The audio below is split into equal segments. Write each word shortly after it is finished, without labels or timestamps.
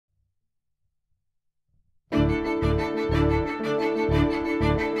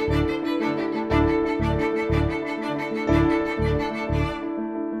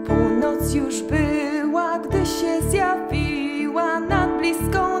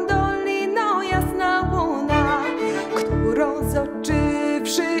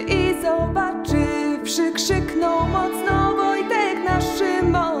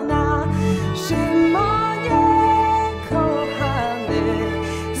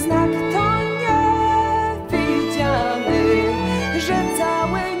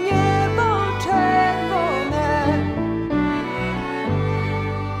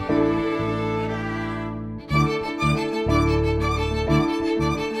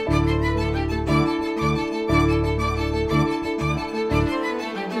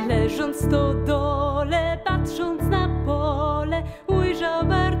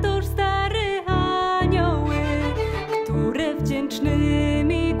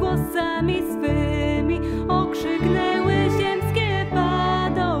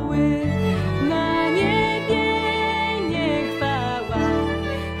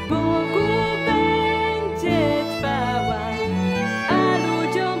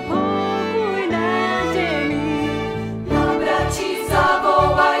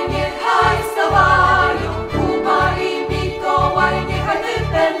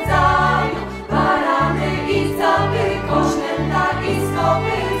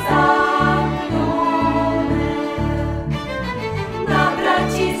skopy zamknione. Na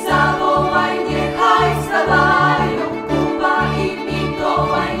braci zawołaj, niechaj wstawają, Kuba i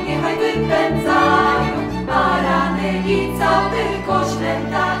Mikołaj niechaj wypędzają barany i capy,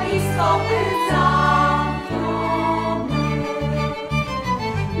 koźlęta i skopy zamknione.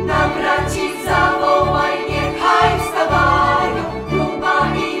 Na braci zawołaj, niechaj wstawają, Kuba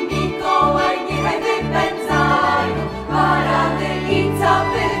i Mikołaj niechaj wypędzają barany i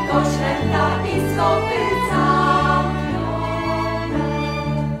capy, koźlęta i skopy